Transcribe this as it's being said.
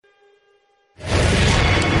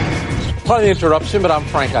Pardon the interruption, but I'm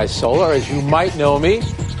Frank Isola, or as you might know me,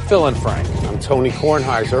 Phil and Frank. I'm Tony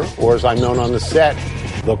Kornheiser, or as I'm known on the set,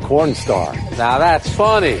 the Corn Star. Now that's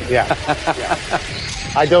funny. Yeah.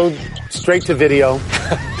 I go straight to video,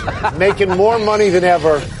 making more money than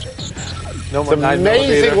ever. No more it's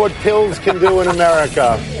amazing what pills can do in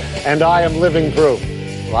America, and I am living proof.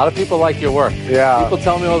 A lot of people like your work. Yeah. People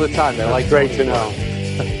tell me all the time they like great to know.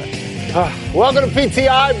 Welcome to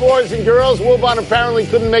PTI, boys and girls. Wilbon apparently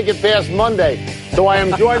couldn't make it past Monday, so I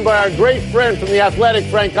am joined by our great friend from the Athletic,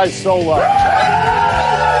 Frank Isola.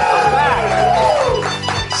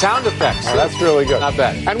 Sound effects. Oh, that's really good. Not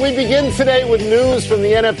bad. And we begin today with news from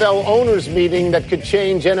the NFL owners meeting that could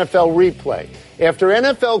change NFL replay. After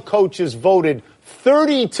NFL coaches voted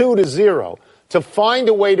 32-0 to find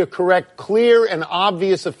a way to correct clear and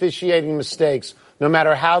obvious officiating mistakes, no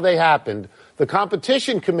matter how they happened, the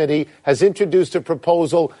competition committee has introduced a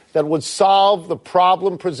proposal that would solve the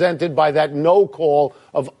problem presented by that no call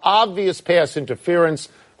of obvious pass interference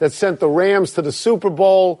that sent the Rams to the Super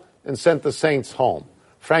Bowl and sent the Saints home.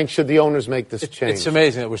 Frank, should the owners make this change? It's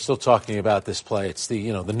amazing that we're still talking about this play. It's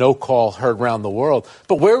the no call heard around the world.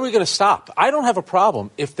 But where are we going to stop? I don't have a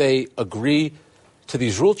problem if they agree to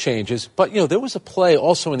these rule changes. But, there was a play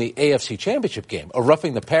also in the AFC Championship game, a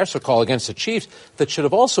roughing the passer call against the Chiefs that should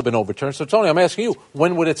have also been overturned. So, Tony, I'm asking you,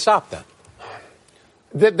 when would it stop then?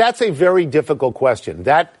 That's a very difficult question.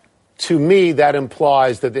 To me, that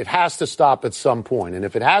implies that it has to stop at some point. And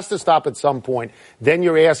if it has to stop at some point, then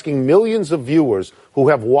you're asking millions of viewers who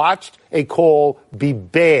have watched a call be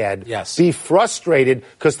bad, yes, be frustrated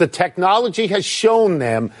because the technology has shown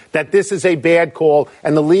them that this is a bad call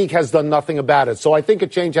and the league has done nothing about it. So I think a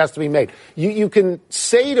change has to be made. You can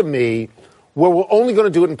say to me, well, we're only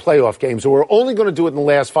going to do it in playoff games, or we're only going to do it in the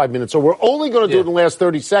last 5 minutes, or we're only going to do it in the last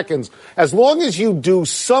 30 seconds. As long as you do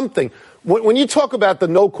something. When you talk about the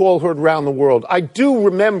no call heard around the world, I do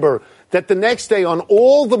remember that the next day on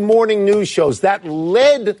all the morning news shows that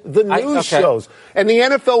led the news shows, and the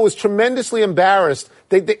NFL was tremendously embarrassed.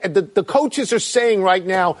 The coaches are saying right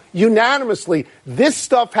now unanimously, this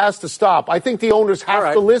stuff has to stop. I think the owners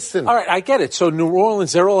have to listen. All right, I get it. So New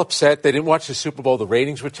Orleans, they're all upset. They didn't watch the Super Bowl. The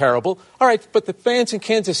ratings were terrible. All right, but the fans in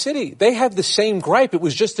Kansas City, they have the same gripe. It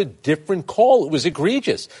was just a different call. It was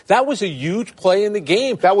egregious. That was a huge play in the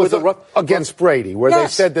game. That was against Brady, where they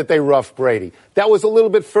said that they roughed Brady. That was a little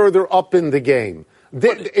bit further up in the game.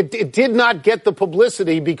 It did not get the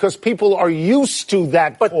publicity because people are used to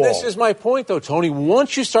that call. But this is my point, though, Tony.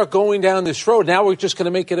 Once you start going down this road, now we're just going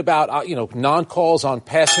to make it about, non-calls on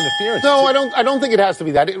pass interference. No, I don't think it has to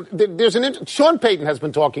be that. Sean Payton has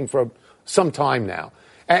been talking for some time now.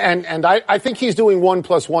 And I think he's doing 1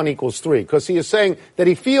 + 1 = 3 because he is saying that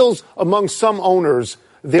he feels among some owners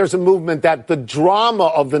there's a movement that the drama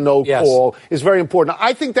of the no call is very important.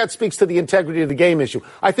 I think that speaks to the integrity of the game issue.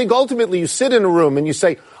 I think ultimately you sit in a room and you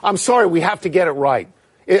say, I'm sorry, we have to get it right.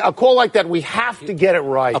 A call like that, we have to get it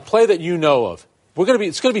right. A play that you know of.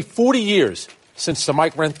 It's going to be 40 years since the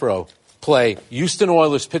Mike Renfro play, Houston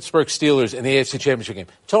Oilers, Pittsburgh Steelers in the AFC Championship game.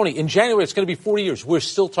 Tony, in January, it's going to be 40 years. We're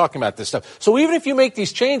still talking about this stuff. So even if you make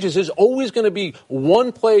these changes, there's always going to be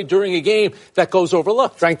one play during a game that goes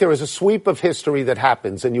overlooked. Frank, there is a sweep of history that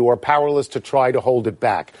happens, and you are powerless to try to hold it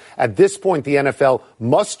back. At this point, the NFL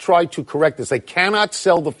must try to correct this. They cannot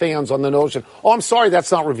sell the fans on the notion, I'm sorry,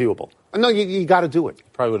 that's not reviewable. No, you got to do it.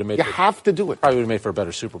 Probably would have made You have to do it. Probably would have made for a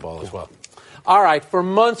better Super Bowl as well. All right, for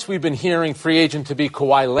months we've been hearing free agent-to-be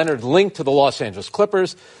Kawhi Leonard linked to the Los Angeles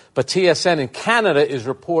Clippers, but TSN in Canada is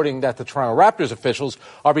reporting that the Toronto Raptors officials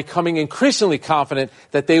are becoming increasingly confident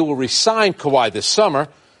that they will re-sign Kawhi this summer.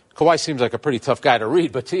 Kawhi seems like a pretty tough guy to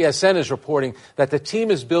read, but TSN is reporting that the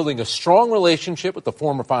team is building a strong relationship with the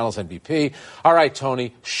former Finals MVP. All right,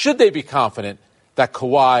 Tony, should they be confident that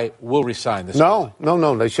Kawhi will re-sign this summer?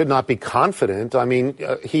 No, they should not be confident. I mean,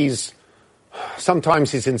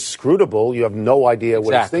 sometimes he's inscrutable. You have no idea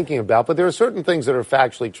what he's thinking about. But there are certain things that are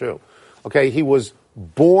factually true. Okay, he was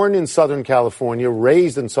born in Southern California,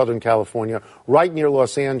 raised in Southern California, right near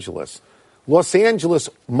Los Angeles. Los Angeles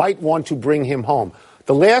might want to bring him home.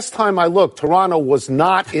 The last time I looked, Toronto was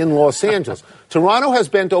not in Los Angeles. Toronto has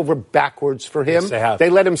bent over backwards for him. Yes, they have. They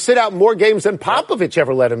let him sit out more games than Popovich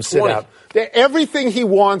ever let him sit out. Everything he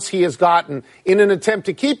wants, he has gotten in an attempt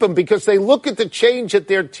to keep him because they look at the change at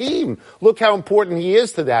their team. Look how important he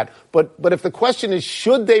is to that. But if the question is,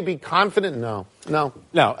 should they be confident? No.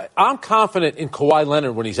 Now, I'm confident in Kawhi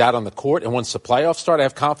Leonard when he's out on the court, and once the playoffs start, I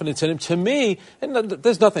have confidence in him. To me, and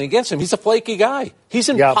there's nothing against him, he's a flaky guy. He's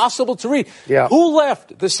impossible to read. Yeah. Who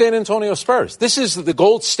left the San Antonio Spurs? This is the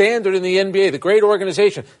gold standard in the NBA, the great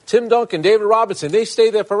organization. Tim Duncan, David Robinson, they stay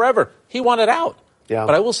there forever. He wanted out. Yeah.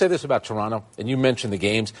 But I will say this about Toronto, and you mentioned the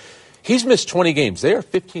games. He's missed 20 games. They are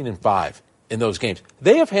 15-5 in those games.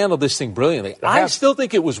 They have handled this thing brilliantly. I still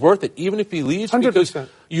think it was worth it, even if he leaves, 100%. because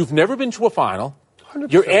you've never been to a final.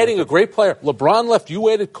 100%. You're adding a great player. LeBron left. You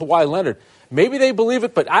added Kawhi Leonard. Maybe they believe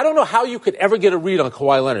it, but I don't know how you could ever get a read on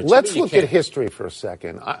Kawhi Leonard. Let's look at history for a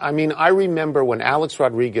second. I mean, I remember when Alex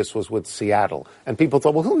Rodriguez was with Seattle, and people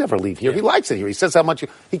thought, well, he'll never leave here. Yeah. He likes it here. He says how much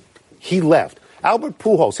he left. Albert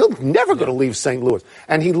Pujols, he'll never going to leave St. Louis.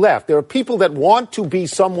 And he left. There are people that want to be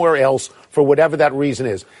somewhere else for whatever that reason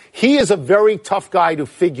is. He is a very tough guy to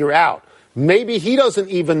figure out. Maybe he doesn't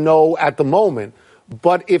even know at the moment,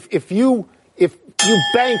 but if you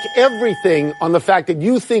bank everything on the fact that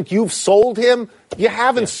you think you've sold him, you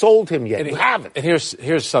haven't sold him yet. You haven't. And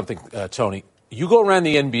here's something, Tony. You go around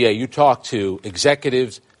the NBA, you talk to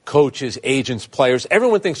executives, coaches, agents, players.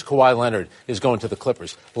 Everyone thinks Kawhi Leonard is going to the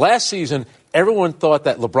Clippers. Last season, everyone thought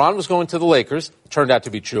that LeBron was going to the Lakers. Turned out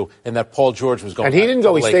to be true. And that Paul George was going to the Lakers. And he didn't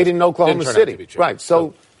go. He stayed in Oklahoma City. Right.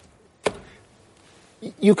 So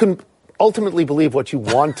you can ultimately believe what you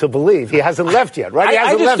want to believe. He hasn't left yet, right?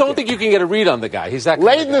 I just don't think you can get a read on the guy. He's that kind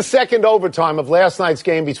Late of in the second overtime of last night's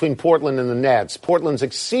game between Portland and the Nets, Portland's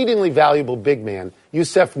exceedingly valuable big man,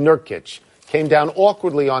 Jusuf Nurkic, came down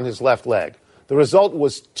awkwardly on his left leg. The result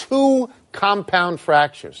was 2 compound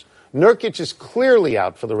fractures. Nurkic is clearly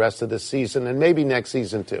out for the rest of this season and maybe next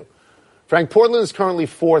season too. Frank, Portland is currently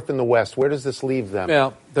 4th in the West. Where does this leave them?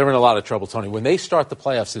 Well, they're in a lot of trouble, Tony. When they start the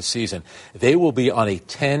playoffs this season, they will be on a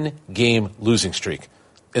 10-game losing streak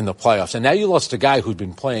in the playoffs. And now you lost a guy who'd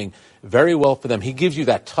been playing very well for them. He gives you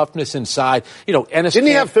that toughness inside. You know, Ennis didn't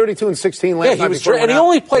he have 32 and 16 last night? Yeah, he was, and he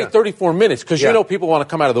only played 34 minutes because you know people want to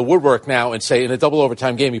come out of the woodwork now and say in a double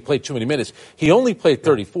overtime game he played too many minutes. He only played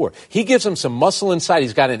 34. He gives him some muscle inside.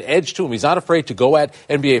 He's got an edge to him. He's not afraid to go at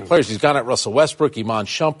NBA players. He's gone at Russell Westbrook, Iman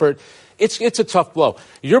Shumpert. It's a tough blow.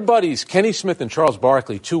 Your buddies, Kenny Smith and Charles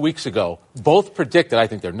Barkley, 2 weeks ago, both predicted, I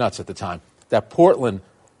think they're nuts at the time, that Portland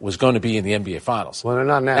was going to be in the NBA Finals. Well, they're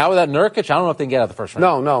not now. Now without Nurkic, I don't know if they can get out of the first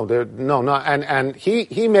round. No. And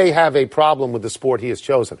he may have a problem with the sport he has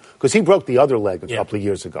chosen because he broke the other leg a couple of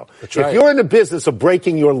years ago. That's right. If you're in the business of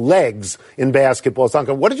breaking your legs in basketball, it's not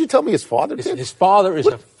good. What did you tell me his father did? His father is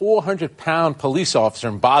a 400-pound police officer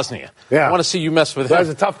in Bosnia. Yeah. I want to see you mess with him. He's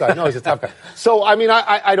a tough guy. No, he's a tough guy. So, I mean,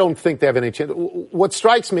 I don't think they have any chance. What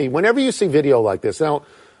strikes me, whenever you see video like this, now,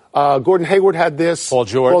 Gordon Hayward had this. Paul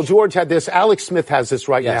George had this. Alex Smith has this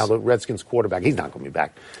right now, the Redskins quarterback. He's not going to be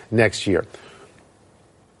back next year.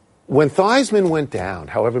 When Theismann went down,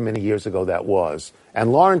 however many years ago that was,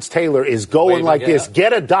 and Lawrence Taylor is going like this,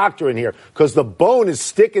 get a doctor in here, because the bone is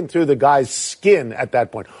sticking through the guy's skin at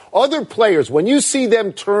that point. Other players, when you see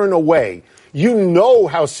them turn away, you know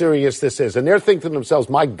how serious this is. And they're thinking to themselves,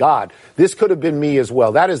 my God, this could have been me as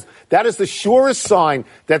well. That is the surest sign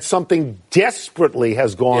that something desperately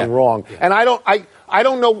has gone wrong. Yeah. And I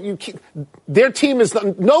don't know.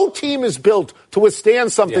 No team is built to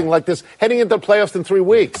withstand something like this heading into the playoffs in 3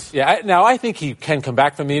 weeks. Yeah. Now I think he can come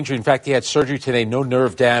back from the injury. In fact, he had surgery today. No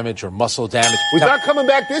nerve damage or muscle damage. He's not coming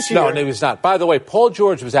back this year. No, he was not. By the way, Paul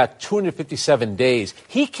George was out 257 days.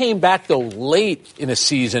 He came back though late in a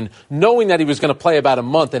season, knowing that he was going to play about a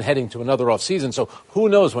month and heading to another off season. So who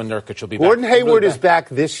knows when Nurkic will be back? Gordon Hayward is back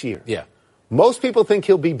this year. Yeah. Most people think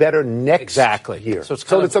he'll be better next year. So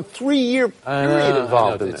it's a 3-year period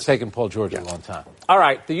involved in this. It's taken Paul George a long time. All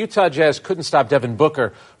right, the Utah Jazz couldn't stop Devin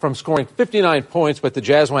Booker from scoring 59 points, but the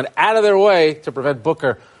Jazz went out of their way to prevent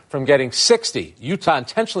Booker from getting 60. Utah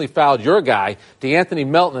intentionally fouled your guy, DeAnthony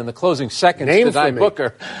Melton, in the closing seconds to deny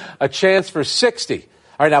Booker a chance for 60.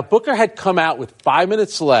 All right, now Booker had come out with 5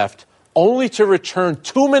 minutes left, only to return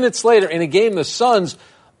 2 minutes later in a game the Suns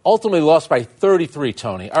ultimately lost by 33,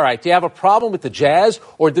 Tony. All right, do you have a problem with the Jazz,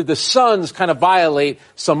 or did the Suns kind of violate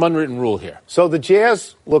some unwritten rule here? So the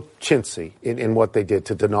Jazz looked chintzy in what they did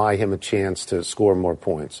to deny him a chance to score more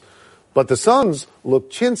points. But the Suns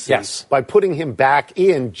looked chintzy by putting him back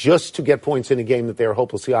in just to get points in a game that they were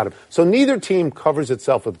hopelessly out of. So neither team covers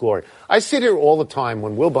itself with glory. I sit here all the time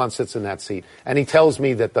when Wilbon sits in that seat, and he tells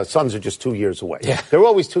me that the Suns are just 2 years away. Yeah. They're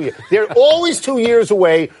always 2 years. They're always 2 years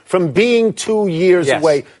away from being 2 years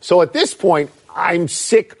away. So at this point, I'm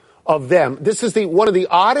sick of them. This is one of the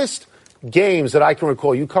oddest games that I can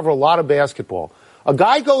recall. You cover a lot of basketball. A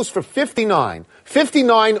guy goes for 59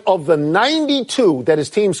 of the 92 that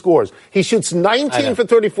his team scores. He shoots 19 for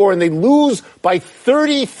 34, and they lose by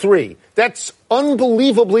 33. That's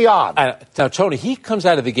unbelievably odd. Now, Tony, he comes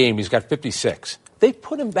out of the game. He's got 56. They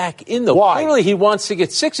put him back in, though. Why? Clearly, he wants to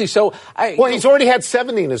get 60. So, he's already had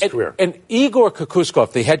 70 in his career. And Igor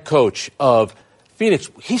Kukuskov, the head coach of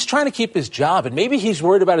Phoenix, he's trying to keep his job, and maybe he's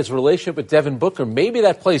worried about his relationship with Devin Booker. Maybe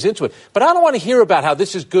that plays into it. But I don't want to hear about how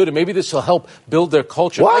this is good and maybe this will help build their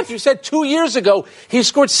culture. What? Like you said, 2 years ago, he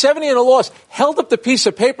scored 70 in a loss, held up the piece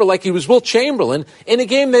of paper like he was Wilt Chamberlain in a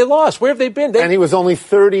game they lost. Where have they been? And he was only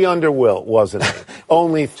 30 under Wilt, wasn't he?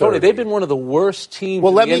 Only 30. Tony, they've been one of the worst teams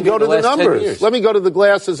Well, in let the me NBA go to the the last 10 numbers. years. Let me go to the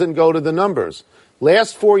glasses and go to the numbers.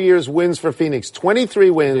 Last 4 years wins for Phoenix,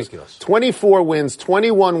 23 wins, Ridiculous. 24 wins,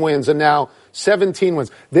 21 wins, and now 17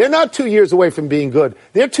 wins. They're not 2 years away from being good.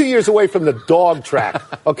 They're 2 years away from the dog track,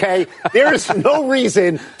 okay? There is no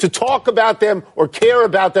reason to talk about them or care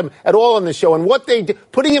about them at all on the show. And what they did,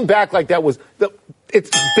 putting him back like that was it's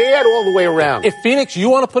bad all the way around. If Phoenix, you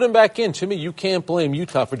want to put him back in, to me, you can't blame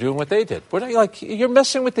Utah for doing what they did. We're not, like, you're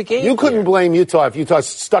messing with the game. You couldn't blame Utah if Utah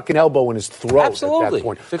stuck an elbow in his throat Absolutely. at that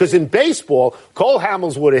point. Because in baseball, Cole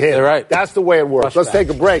Hamels would have hit. They're right. That's the way it works. Let's take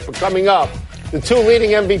a break. But coming up, the two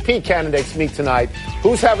leading MVP candidates meet tonight.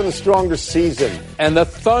 Who's having the strongest season? And the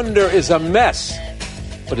Thunder is a mess,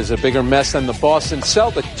 but is a bigger mess than the Boston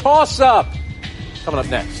Celtics. Toss-up. Coming up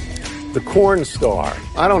next. The Corn Star.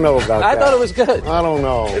 I don't know about that. I thought it was good. I don't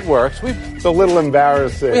know. It works. It's a little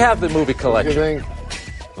embarrassing. We have the movie collection. You think?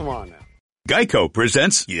 Come on now. Geico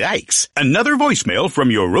presents Yikes, another voicemail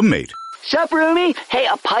from your roommate. Sup, roomie? Hey,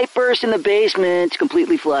 a pipe burst in the basement. It's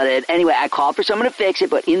completely flooded. Anyway, I called for someone to fix it,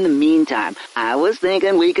 but in the meantime, I was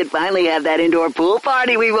thinking we could finally have that indoor pool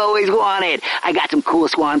party we've always wanted. I got some cool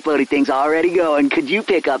swan floaty things already going. Could you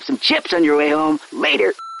pick up some chips on your way home?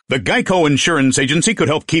 Later. The Geico Insurance Agency could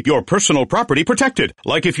help keep your personal property protected,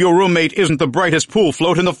 like if your roommate isn't the brightest pool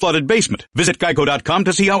float in the flooded basement. Visit geico.com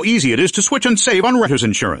to see how easy it is to switch and save on renter's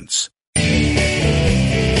insurance.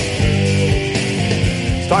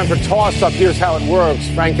 It's time for toss-up. Here's how it works.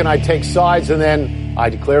 Frank and I take sides, and then I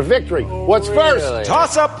declare victory. What's first?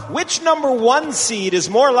 Toss up. Which number one seed is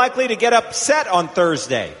more likely to get upset on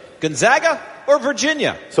Thursday? Gonzaga or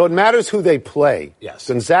Virginia? So it matters who they play. Yes.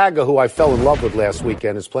 Gonzaga, who I fell in love with last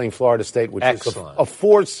weekend, is playing Florida State, which is a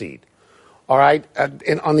 4 seed. All right?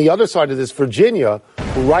 And on the other side of this, Virginia,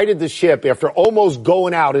 who righted the ship after almost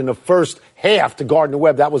going out in the first half to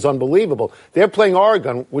Gardner-Webb. That was unbelievable. They're playing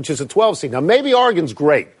Oregon, which is a 12 seed. Now, maybe Oregon's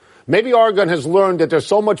great. Maybe Oregon has learned that they're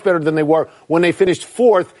so much better than they were when they finished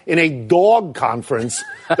 4th in a dog conference,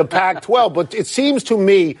 the Pac-12. But it seems to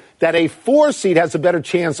me that a 4 seed has a better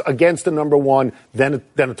chance against the number 1 than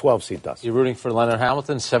a 12 seed does. You're rooting for Leonard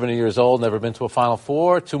Hamilton, 70 years old, never been to a Final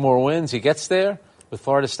Four, 2 more wins. He gets there with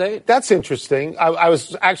Florida State. That's interesting. I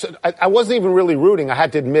wasn't even really rooting. I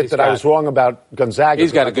had to admit I was wrong about Gonzaga.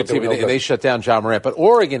 He's got a good team, and they shut down John Morant. But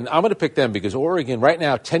Oregon, I'm going to pick them because Oregon, right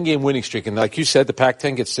now, 10-game winning streak. And like you said, the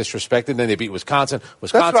Pac-10 gets disrespected. Then they beat Wisconsin.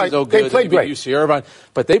 Wisconsin's no good. They played beat great. UC Irvine.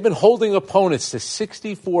 But they've been holding opponents to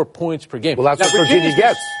 64 points per game. Well, that's what Virginia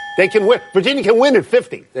gets. They can win. Virginia can win at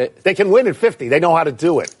 50. They can win at 50. They know how to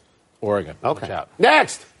do it. Oregon. Okay. Watch out.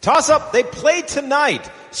 Next. Toss up. They play tonight.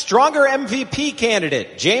 Stronger MVP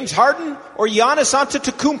candidate, James Harden or Giannis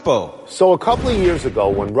Antetokounmpo? So a couple of years ago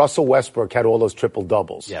when Russell Westbrook had all those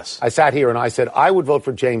triple-doubles, yes, I sat here and I said I would vote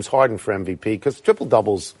for James Harden for MVP because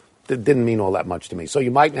triple-doubles didn't mean all that much to me. So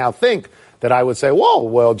you might now think that I would say, whoa,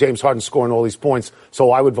 well, James Harden's scoring all these points, so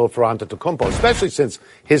I would vote for Antetokounmpo, especially since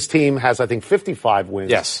his team has, I think, 55 wins.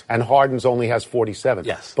 Yes. And Harden's only has 47.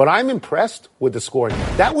 Yes. But I'm impressed with the scoring.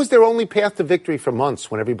 That was their only path to victory for months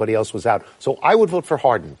when everybody else was out. So I would vote for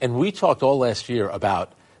Harden. And we talked all last year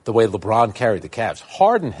about the way LeBron carried the Cavs.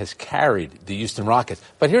 Harden has carried the Houston Rockets.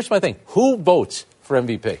 But here's my thing. Who votes for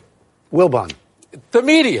MVP? Wilbon. The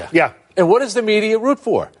media. Yeah. And what does the media root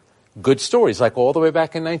for? Good stories, like all the way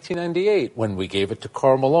back in 1998 when we gave it to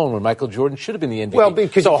Karl Malone when Michael Jordan should have been the MVP. Well,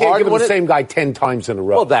 because you can't give it the same guy 10 times in a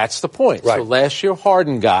row. Well, that's the point. Right. So last year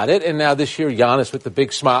Harden got it, and now this year Giannis with the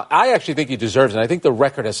big smile. I actually think he deserves it. I think the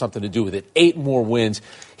record has something to do with it. 8 more wins.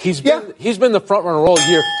 He's been the front runner all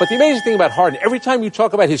year. But the amazing thing about Harden, every time you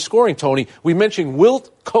talk about his scoring, Tony, we mention Wilt,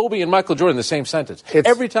 Kobe, and Michael Jordan in the same sentence.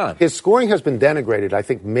 Every time. His scoring has been denigrated, I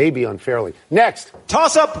think, maybe unfairly. Next.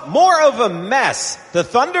 Toss up more of a mess. The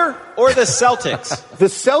Thunder or the Celtics? The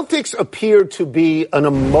Celtics appear to be an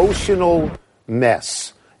emotional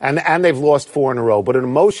mess. And they've lost 4 in a row, but an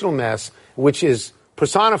emotional mess, which is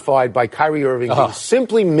personified by Kyrie Irving being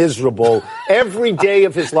simply miserable every day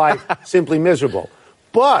of his life, simply miserable.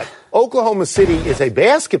 But Oklahoma City is a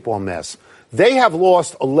basketball mess. They have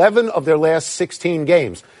lost 11 of their last 16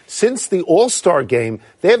 games. Since the All-Star game,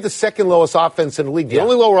 they have the second lowest offense in the league. The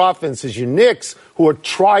only lower offense is your Knicks, who are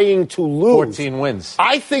trying to lose. 14 wins.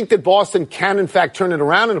 I think that Boston can, in fact, turn it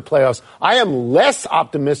around in the playoffs. I am less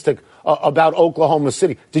optimistic about Oklahoma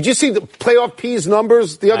City. Did you see the playoff P's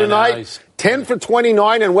numbers the other night? 10 for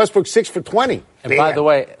 29 and Westbrook 6 for 20. And by the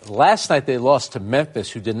way, last night they lost to Memphis,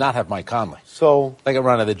 who did not have Mike Conley. So they got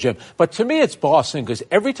run out of the gym. But to me, it's Boston, because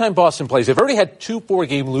every time Boston plays, they've already had 2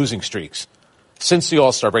 4-game losing streaks since the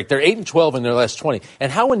All-Star break. They're 8-12 in their last 20.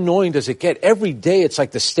 And how annoying does it get? Every day it's like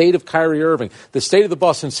the state of Kyrie Irving, the state of the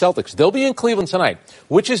Boston Celtics. They'll be in Cleveland tonight.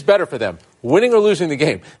 Which is better for them, winning or losing the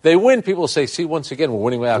game? They win, people say, see, once again, we're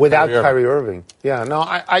winning without Kyrie Irving. Yeah, no,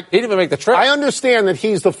 he didn't even make the trip. I understand that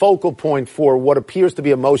he's the focal point for what appears to be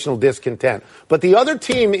emotional discontent. But the other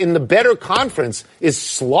team in the better conference is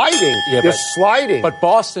sliding. They're sliding. But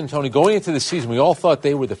Boston, Tony, going into the season, we all thought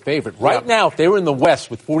they were the favorite. Right now, if they were in the West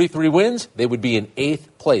with 43 wins, they would be in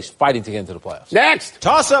 8th place, fighting to get into the playoffs. Next!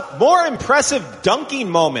 Toss-up, more impressive dunking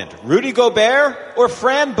moment, Rudy Gobert or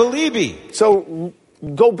Fran Belibi? So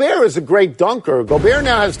Gobert is a great dunker. Gobert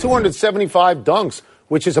now has 275 dunks,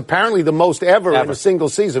 which is apparently the most ever in a single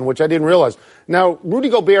season, which I didn't realize. Now, Rudy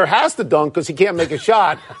Gobert has to dunk because he can't make a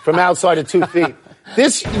shot from outside of 2 feet.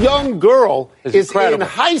 This young girl is in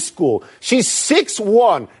high school. She's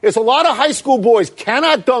 6'1". There's a lot of high school boys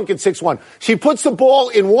cannot dunk at 6'1". She puts the ball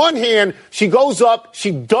in one hand, she goes up,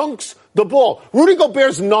 she dunks the ball. Rudy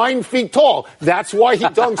Gobert's 9 feet tall. That's why he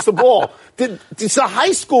dunks the ball. It's a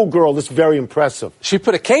high school girl that's very impressive. She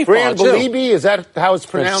put a cape Fran on, too. Belibi, is that how it's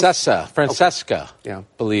pronounced? Francesca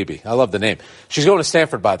Belibi. I love the name. She's going to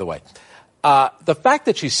Stanford, by the way. The fact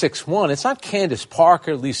that she's 6'1", it's not Candace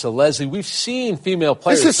Parker, Lisa Leslie. We've seen female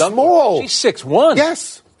players. This is small. She's 6'1".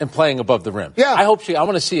 Yes. And playing above the rim. Yeah. I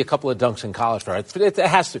want to see a couple of dunks in college for her. It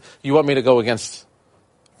has to. You want me to go against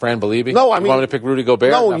Fran Belibi? No, I mean. You want me to pick Rudy Gobert?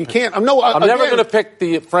 No, you can't. I'm never going to pick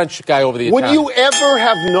the French guy over the Italian. Would you ever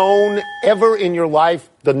have known, ever in your life,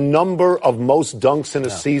 the number of most dunks in a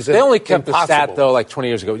season? They only kept Impossible. the stat, though, like 20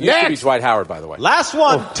 years ago. It used to be Dwight Howard, by the way. Last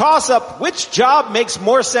one, toss-up. Which job makes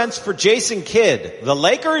more sense for Jason Kidd, the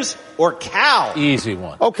Lakers or Cal? Easy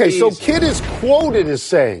one. Okay, so Kidd is quoted as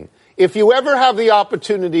saying, if you ever have the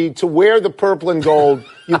opportunity to wear the purple and gold,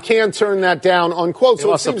 you can't turn that down, unquote.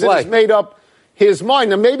 So it seems that he's made up his mind.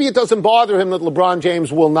 Now, maybe it doesn't bother him that LeBron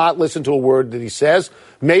James will not listen to a word that he says.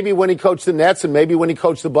 Maybe when he coached the Nets and maybe when he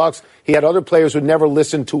coached the Bucks, he had other players who never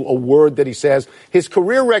listened to a word that he says. His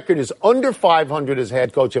career record is under 500 as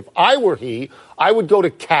head coach. If I were he, I would go to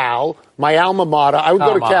Cal, my alma mater. I would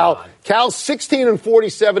go to Cal. Cal's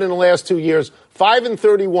 16-47 in the last 2 years,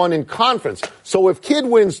 5-31 in conference. So if Kidd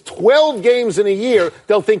wins 12 games in a year,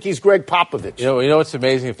 they'll think he's Greg Popovich. You know what's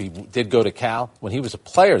amazing? If he did go to Cal, when he was a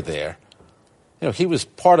player there, he was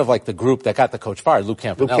part of like the group that got the coach fired, Lou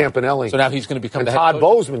Campanelli. So now he's going to become the head coach. Todd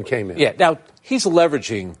Bozeman came in. Yeah, now he's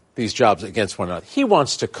leveraging these jobs against one another. He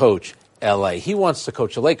wants to coach L.A. He wants to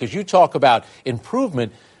coach the Lakers. You talk about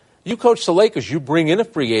improvement. You coach the Lakers, you bring in a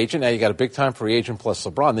free agent. Now you got a big-time free agent plus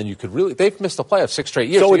LeBron. Then you could they've missed the playoffs 6 straight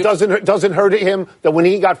years. So it doesn't hurt him that when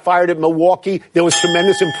he got fired at Milwaukee, there was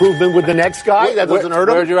tremendous improvement with the next guy? That doesn't hurt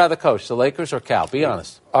him? Where would you rather coach, the Lakers or Cal? Be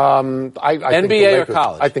honest. I NBA or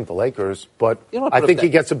college? I think the Lakers, but I think he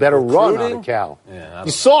gets a better run out of Cal. Yeah,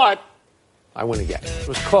 you saw it. I win again. It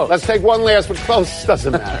was close. Let's take one last, but close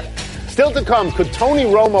doesn't matter. Still to come, could Tony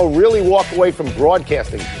Romo really walk away from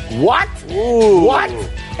broadcasting? What? Ooh. What?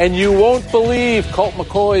 And you won't believe Colt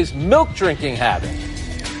McCoy's milk drinking habit.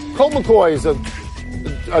 Colt McCoy is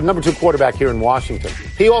a number 2 quarterback here in Washington.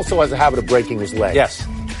 He also has a habit of breaking his leg. Yes.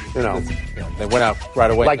 They went out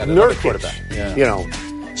right away. Like Nurkic. Yeah.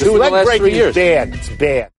 Dude, leg breaking is bad. It's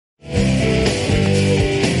bad.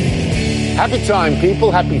 Happy time,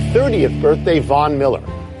 people. Happy 30th birthday, Von Miller.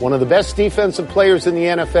 One of the best defensive players in the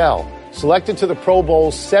NFL. Selected to the Pro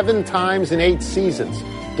Bowl 7 times in 8 seasons.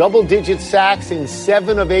 Double-digit sacks in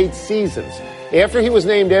 7 of 8 seasons. After he was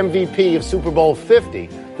named MVP of Super Bowl 50,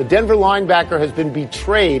 the Denver linebacker has been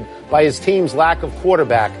betrayed by his team's lack of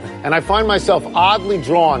quarterback, and I find myself oddly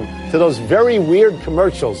drawn to those very weird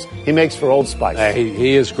commercials he makes for Old Spice.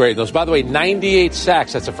 He is great. Those, by the way, 98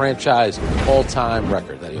 sacks. That's a franchise all-time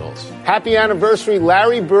record that he holds. Happy anniversary,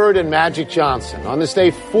 Larry Bird and Magic Johnson. On this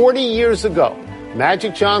day 40 years ago,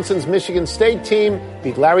 Magic Johnson's Michigan State team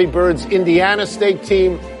beat Larry Bird's Indiana State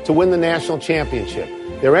team to win the national championship.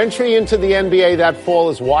 Their entry into the NBA that fall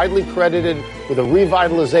is widely credited with a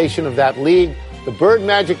revitalization of that league. The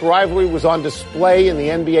Bird-Magic rivalry was on display in the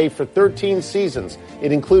NBA for 13 seasons.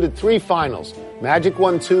 It included 3 finals. Magic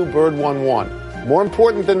won 2, Bird won 1. More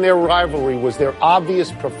important than their rivalry was their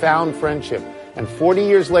obvious, profound friendship. And 40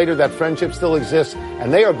 years later, that friendship still exists,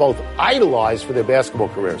 and they are both idolized for their basketball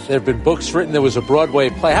careers. There have been books written. There was a Broadway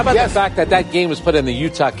play. How about the fact that that game was put in the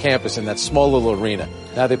Utah campus in that small little arena?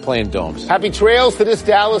 Now they play in domes. Happy trails to this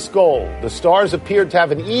Dallas goal. The Stars appeared to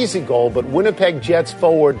have an easy goal, but Winnipeg Jets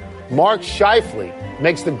forward Mark Scheifele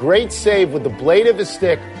makes the great save with the blade of his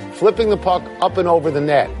stick flipping the puck up and over the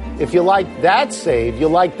net. If you like that save, you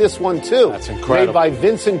like this one too. That's incredible. Made by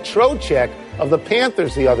Vincent Trocheck of the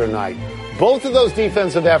Panthers the other night. Both of those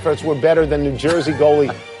defensive efforts were better than New Jersey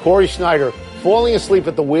goalie Corey Schneider falling asleep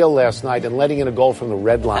at the wheel last night and letting in a goal from the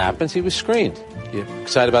red line. Happens. He was screened. You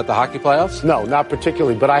excited about the hockey playoffs? No, not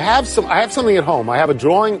particularly. But I have something at home. I have a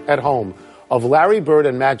drawing at home of Larry Bird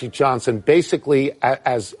and Magic Johnson basically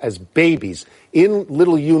as babies in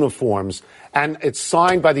little uniforms. And it's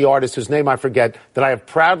signed by the artist whose name I forget, that I have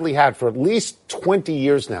proudly had for at least 20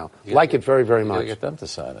 years now. Like it very, very much. You get them to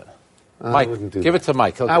sign it. Mike, give it to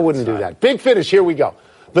Mike. I wouldn't do that. Big finish. Here we go.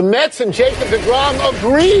 The Mets and Jacob deGrom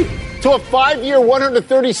agreed to a 5-year,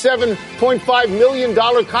 $137.5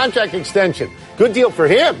 million contract extension. Good deal for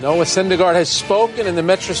him. Noah Syndergaard has spoken, and the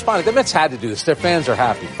Mets responded. The Mets had to do this. Their fans are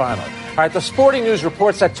happy, finally. All right, the Sporting News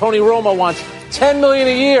reports that Tony Romo wants $10 million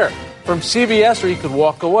a year from CBS, or he could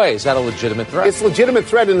walk away. Is that a legitimate threat? It's a legitimate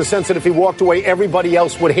threat in the sense that if he walked away, everybody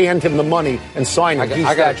else would hand him the money and sign it.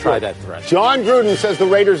 I got to try that threat. John Gruden says the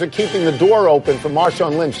Raiders are keeping the door open for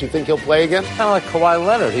Marshawn Lynch. Do you think he'll play again? Kind of like Kawhi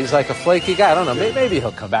Leonard. He's like a flaky guy. I don't know. Maybe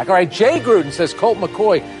he'll come back. All right, Jay Gruden says Colt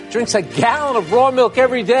McCoy drinks a gallon of raw milk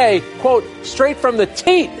every day, quote, straight from the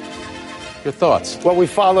teat. Your thoughts? Well, we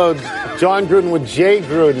followed John Gruden with Jay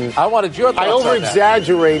Gruden. I wanted your thoughts. I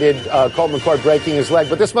over-exaggerated Colt McCoy breaking his leg,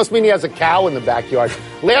 but this must mean he has a cow in the backyard.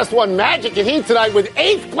 Last one, Magic and Heat tonight with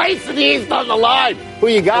 8th place in the East on the line. Who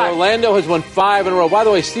you got? Orlando has won 5 in a row. By the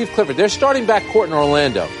way, Steve Clifford, they're starting backcourt in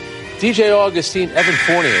Orlando. DJ Augustine, Evan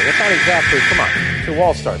Fournier. That's not exactly, come on, 2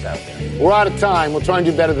 all-stars out there. We're out of time. We'll try and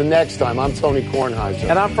do better the next time. I'm Tony Kornheiser.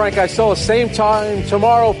 And I'm Frank Isola. Same time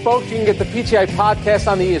tomorrow, folks. You can get the PTI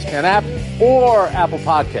podcast on the ESPN app or Apple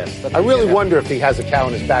Podcasts. I really wonder if he has a cow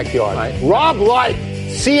in his backyard. Right. Rob Light,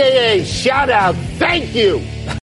 CAA, shout out. Thank you.